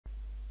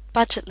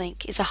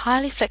BudgetLink is a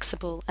highly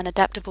flexible and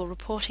adaptable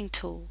reporting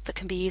tool that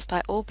can be used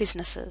by all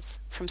businesses,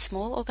 from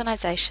small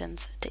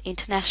organisations to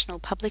international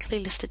publicly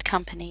listed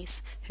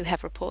companies who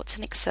have reports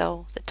in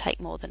Excel that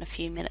take more than a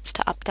few minutes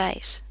to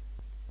update.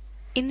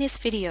 In this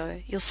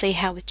video, you'll see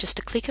how with just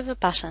a click of a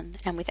button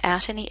and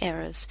without any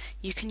errors,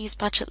 you can use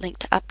BudgetLink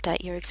to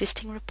update your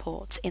existing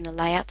reports in the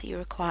layout that you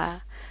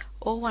require,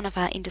 or one of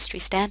our industry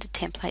standard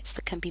templates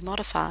that can be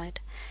modified,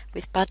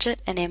 with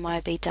budget and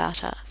MYOB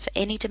data for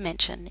any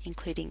dimension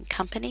including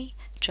company,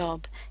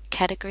 job,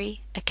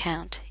 category,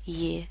 account,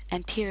 year,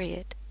 and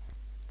period.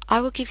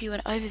 I will give you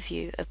an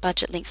overview of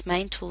BudgetLink's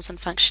main tools and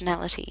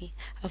functionality,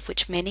 of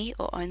which many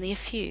or only a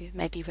few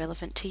may be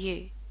relevant to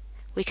you.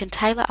 We can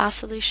tailor our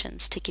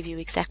solutions to give you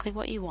exactly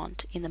what you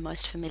want in the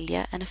most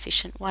familiar and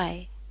efficient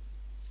way.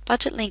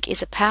 BudgetLink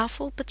is a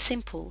powerful but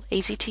simple,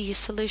 easy-to-use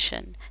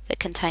solution that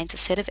contains a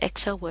set of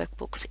Excel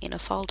workbooks in a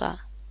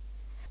folder.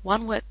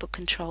 One workbook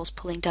controls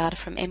pulling data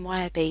from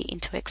MYOB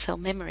into Excel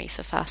memory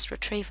for fast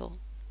retrieval.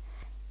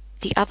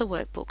 The other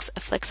workbooks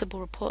are flexible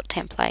report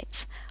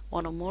templates,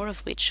 one or more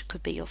of which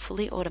could be your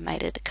fully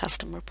automated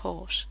custom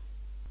report.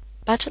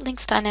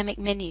 BudgetLink's dynamic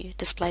menu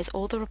displays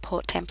all the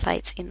report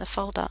templates in the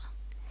folder.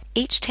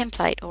 Each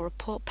template or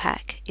report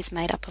pack is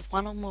made up of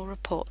one or more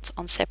reports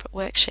on separate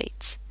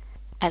worksheets.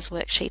 As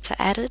worksheets are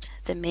added,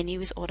 the menu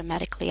is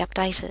automatically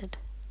updated.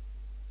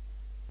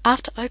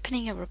 After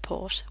opening a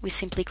report, we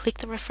simply click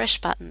the refresh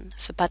button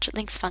for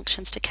BudgetLink's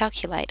functions to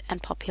calculate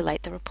and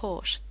populate the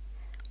report.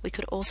 We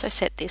could also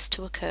set this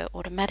to occur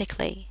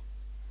automatically.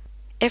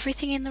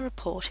 Everything in the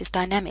report is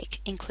dynamic,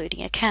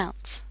 including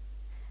accounts.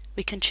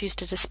 We can choose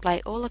to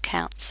display all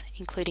accounts,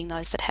 including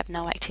those that have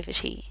no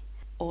activity,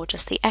 or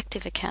just the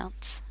active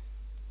accounts.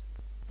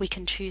 We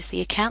can choose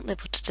the account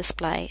level to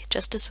display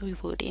just as we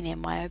would in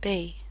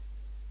MYOB.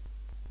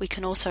 We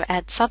can also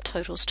add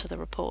subtotals to the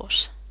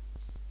report.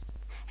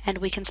 And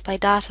we can display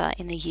data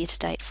in the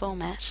year-to-date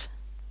format.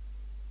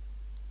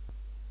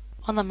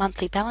 On the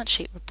monthly balance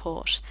sheet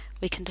report,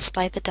 we can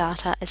display the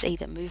data as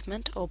either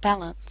movement or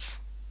balance.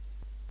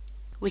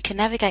 We can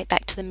navigate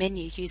back to the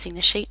menu using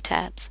the Sheet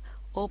tabs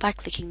or by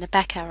clicking the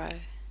back arrow.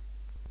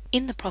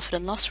 In the Profit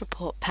and Loss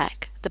Report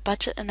pack, the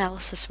Budget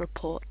Analysis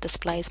Report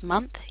displays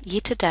month,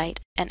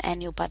 year-to-date and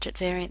annual budget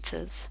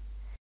variances.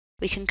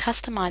 We can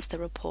customize the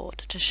report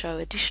to show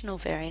additional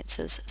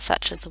variances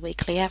such as the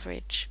weekly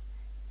average.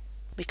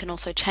 We can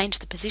also change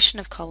the position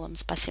of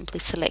columns by simply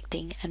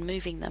selecting and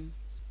moving them.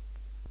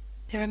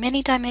 There are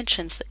many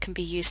dimensions that can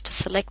be used to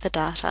select the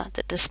data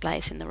that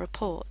displays in the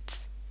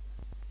reports.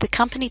 The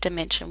company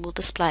dimension will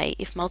display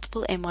if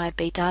multiple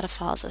MYOB data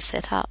files are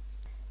set up.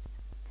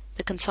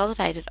 The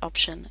Consolidated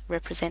option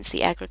represents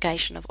the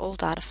aggregation of all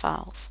data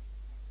files.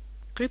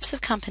 Groups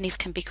of companies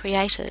can be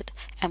created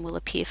and will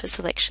appear for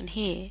selection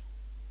here.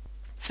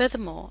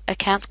 Furthermore,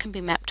 accounts can be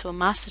mapped to a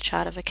master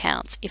chart of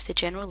accounts if the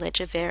general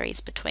ledger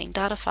varies between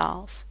data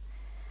files.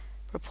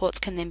 Reports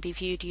can then be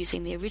viewed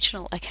using the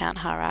original account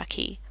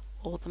hierarchy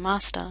or the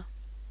master.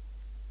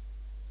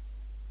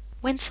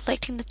 When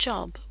selecting the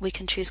job, we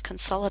can choose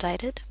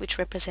Consolidated, which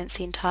represents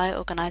the entire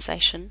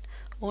organisation,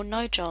 or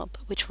No Job,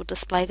 which will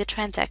display the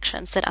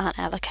transactions that aren't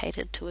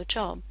allocated to a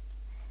job.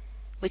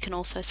 We can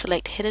also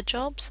select header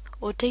jobs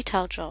or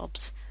detail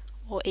jobs,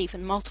 or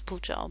even multiple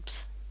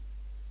jobs.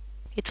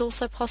 It's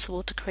also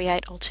possible to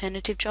create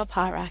alternative job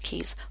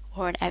hierarchies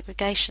or an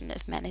aggregation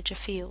of manager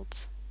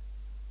fields.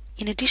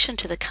 In addition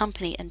to the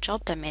company and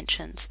job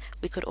dimensions,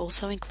 we could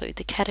also include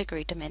the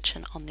category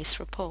dimension on this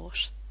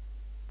report.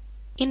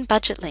 In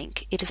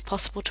BudgetLink, it is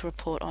possible to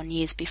report on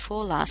years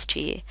before last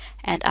year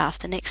and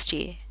after next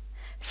year.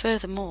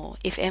 Furthermore,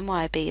 if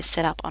MYOB is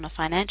set up on a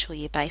financial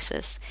year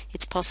basis,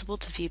 it's possible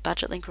to view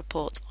BudgetLink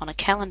reports on a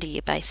calendar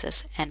year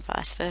basis and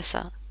vice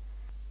versa.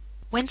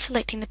 When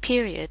selecting the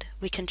period,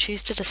 we can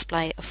choose to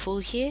display a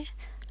full year,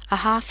 a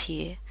half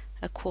year,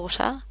 a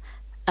quarter,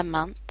 a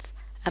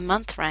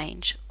month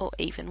range, or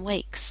even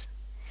weeks.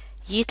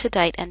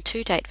 Year-to-date and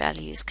to-date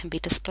values can be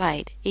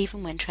displayed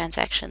even when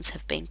transactions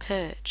have been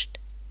purged.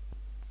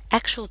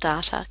 Actual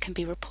data can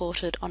be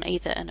reported on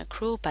either an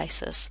accrual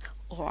basis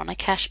or on a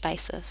cash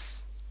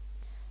basis.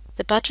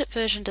 The budget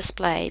version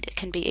displayed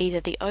can be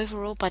either the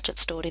overall budget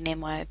stored in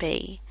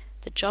MYOB,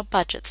 the job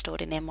budget stored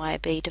in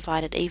MYOB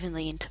divided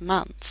evenly into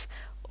months,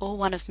 or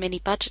one of many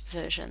budget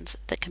versions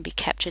that can be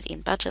captured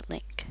in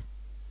BudgetLink.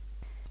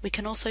 We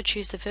can also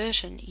choose the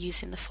version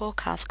using the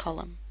forecast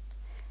column.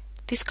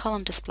 This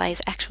column displays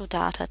actual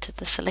data to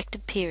the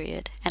selected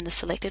period and the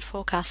selected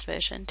forecast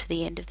version to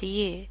the end of the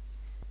year.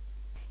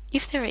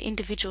 If there are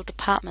individual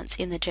departments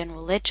in the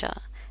general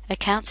ledger,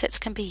 account sets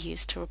can be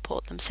used to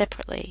report them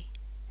separately.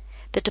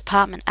 The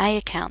Department A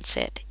account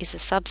set is a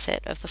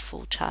subset of the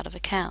full chart of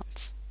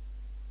accounts.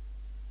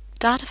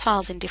 Data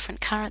files in different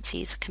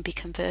currencies can be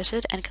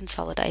converted and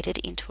consolidated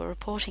into a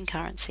reporting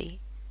currency.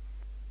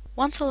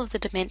 Once all of the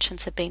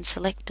dimensions have been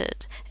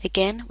selected,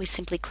 again we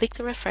simply click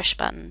the refresh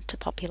button to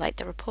populate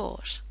the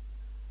report.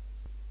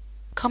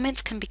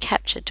 Comments can be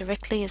captured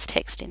directly as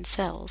text in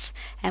cells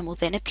and will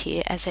then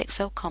appear as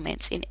Excel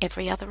comments in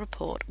every other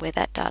report where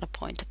that data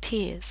point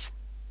appears.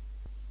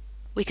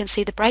 We can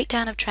see the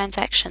breakdown of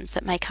transactions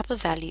that make up a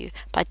value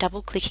by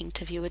double-clicking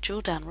to view a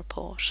drill-down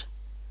report.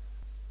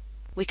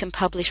 We can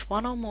publish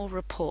one or more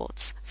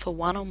reports for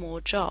one or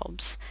more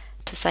jobs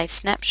to save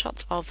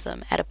snapshots of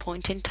them at a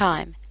point in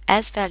time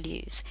as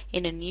values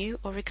in a new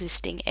or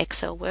existing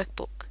Excel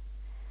workbook.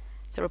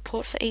 The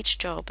report for each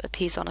job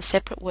appears on a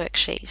separate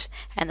worksheet,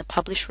 and the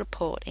published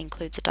report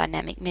includes a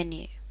dynamic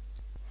menu.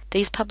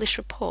 These published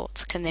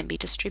reports can then be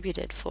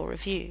distributed for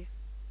review.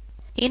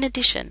 In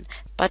addition,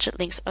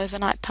 BudgetLink's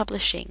overnight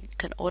publishing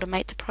can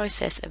automate the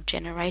process of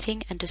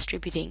generating and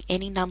distributing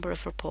any number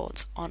of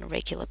reports on a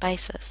regular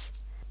basis.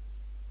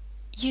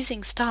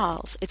 Using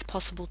styles, it's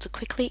possible to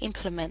quickly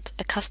implement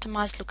a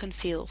customized look and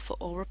feel for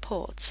all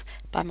reports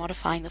by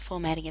modifying the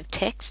formatting of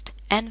text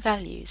and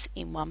values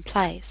in one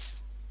place.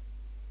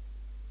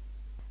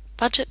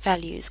 Budget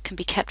values can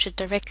be captured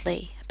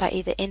directly by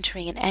either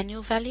entering an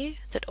annual value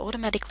that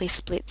automatically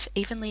splits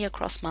evenly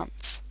across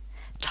months,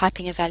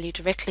 typing a value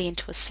directly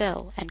into a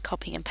cell and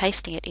copying and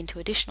pasting it into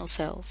additional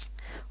cells,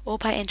 or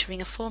by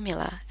entering a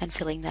formula and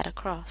filling that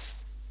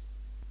across.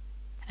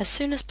 As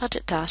soon as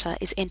budget data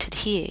is entered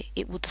here,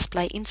 it will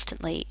display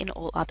instantly in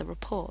all other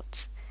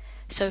reports.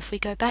 So if we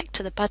go back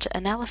to the budget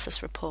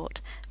analysis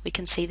report, we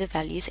can see the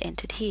values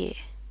entered here.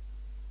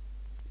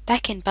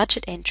 Back in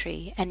budget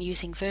entry and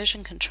using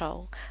version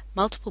control,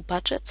 multiple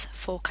budgets,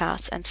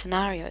 forecasts and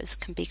scenarios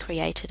can be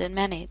created and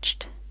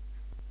managed.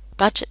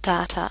 Budget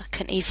data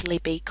can easily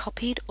be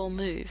copied or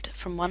moved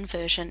from one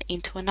version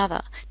into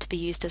another to be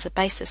used as a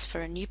basis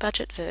for a new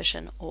budget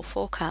version or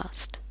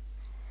forecast.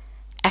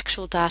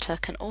 Actual data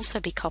can also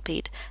be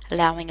copied,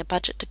 allowing a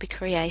budget to be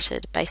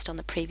created based on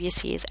the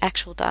previous year's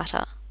actual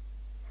data.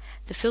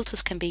 The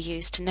filters can be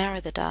used to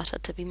narrow the data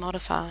to be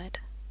modified.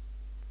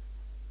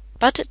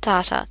 Budget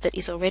data that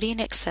is already in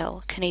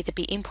Excel can either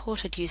be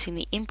imported using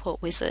the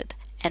import wizard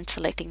and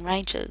selecting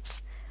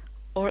ranges,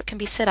 or it can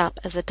be set up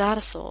as a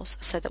data source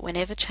so that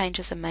whenever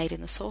changes are made in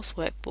the source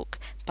workbook,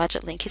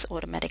 BudgetLink is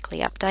automatically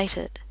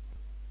updated.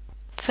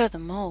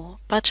 Furthermore,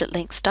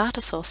 BudgetLink's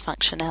data source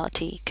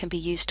functionality can be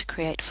used to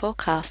create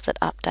forecasts that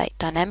update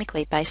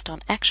dynamically based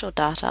on actual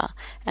data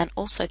and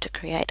also to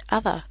create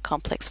other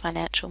complex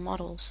financial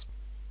models.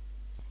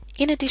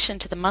 In addition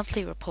to the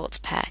monthly reports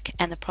pack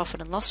and the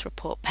profit and loss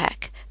report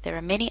pack, there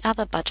are many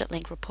other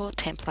BudgetLink report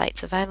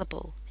templates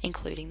available,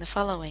 including the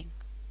following.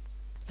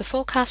 The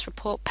forecast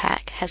report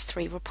pack has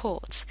 3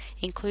 reports,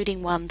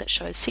 including one that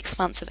shows 6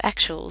 months of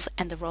actuals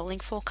and the rolling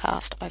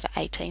forecast over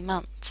 18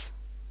 months.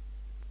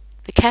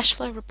 The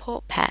Cashflow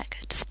report pack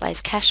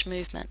displays cash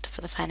movement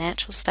for the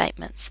financial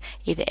statements,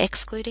 either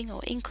excluding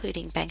or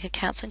including bank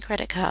accounts and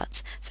credit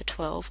cards for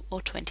 12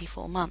 or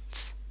 24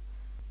 months.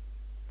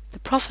 The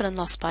profit and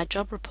loss by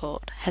job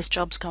report has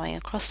jobs going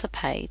across the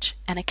page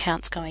and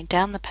accounts going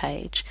down the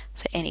page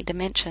for any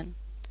dimension.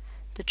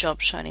 The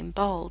jobs shown in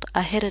bold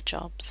are header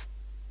jobs.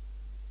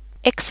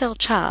 Excel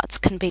charts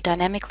can be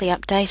dynamically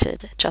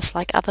updated just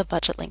like other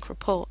BudgetLink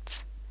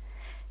reports.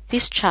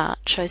 This chart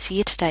shows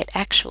year-to-date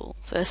actual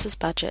versus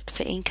budget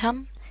for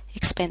income,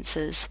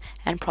 expenses,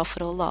 and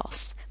profit or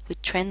loss, with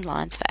trend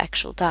lines for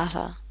actual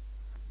data.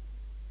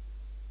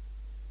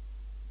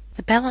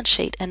 The balance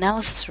sheet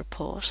analysis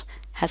report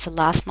has a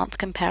last month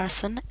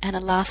comparison and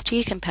a last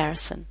year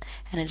comparison,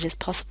 and it is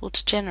possible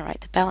to generate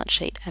the balance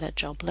sheet at a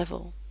job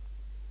level.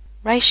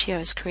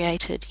 Ratios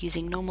created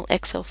using normal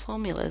Excel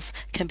formulas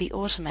can be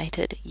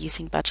automated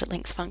using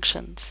BudgetLink's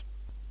functions.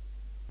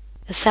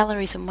 A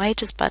salaries and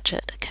wages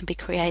budget can be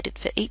created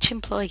for each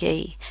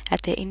employee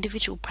at their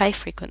individual pay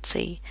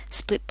frequency,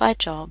 split by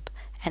job,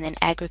 and then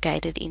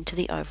aggregated into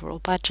the overall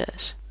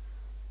budget.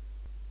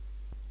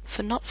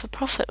 For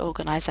not-for-profit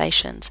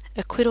organisations,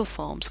 acquittal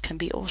forms can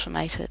be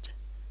automated.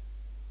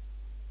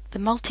 The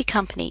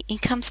multi-company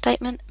income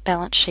statement,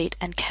 balance sheet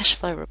and cash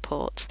flow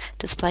reports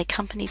display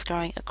companies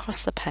going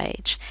across the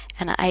page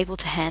and are able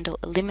to handle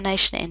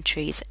elimination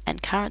entries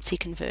and currency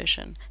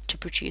conversion to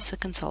produce a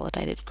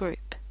consolidated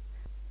group.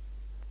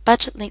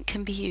 BudgetLink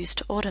can be used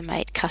to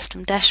automate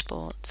custom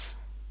dashboards.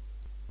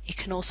 It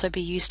can also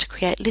be used to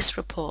create list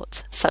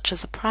reports, such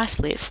as a price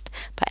list,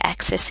 by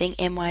accessing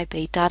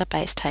MYOB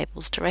database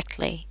tables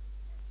directly.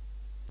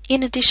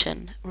 In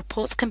addition,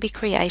 reports can be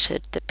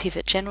created that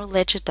pivot general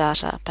ledger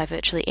data by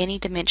virtually any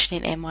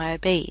dimension in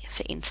MYOB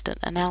for instant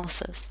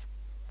analysis.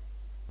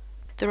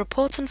 The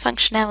reports and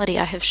functionality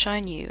I have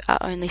shown you are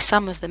only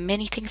some of the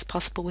many things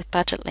possible with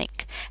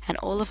BudgetLink, and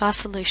all of our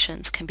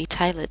solutions can be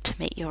tailored to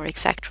meet your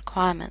exact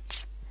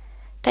requirements.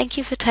 Thank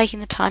you for taking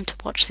the time to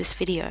watch this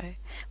video.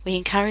 We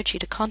encourage you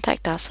to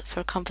contact us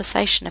for a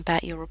conversation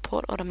about your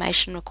report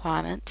automation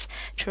requirements,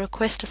 to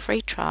request a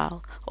free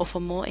trial, or for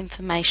more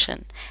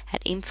information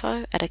at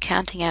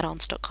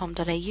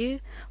info@accountingaddons.com.au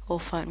or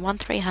phone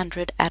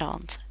 1300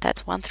 add-ons.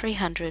 That's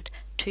 1300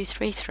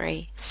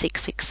 233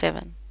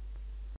 667.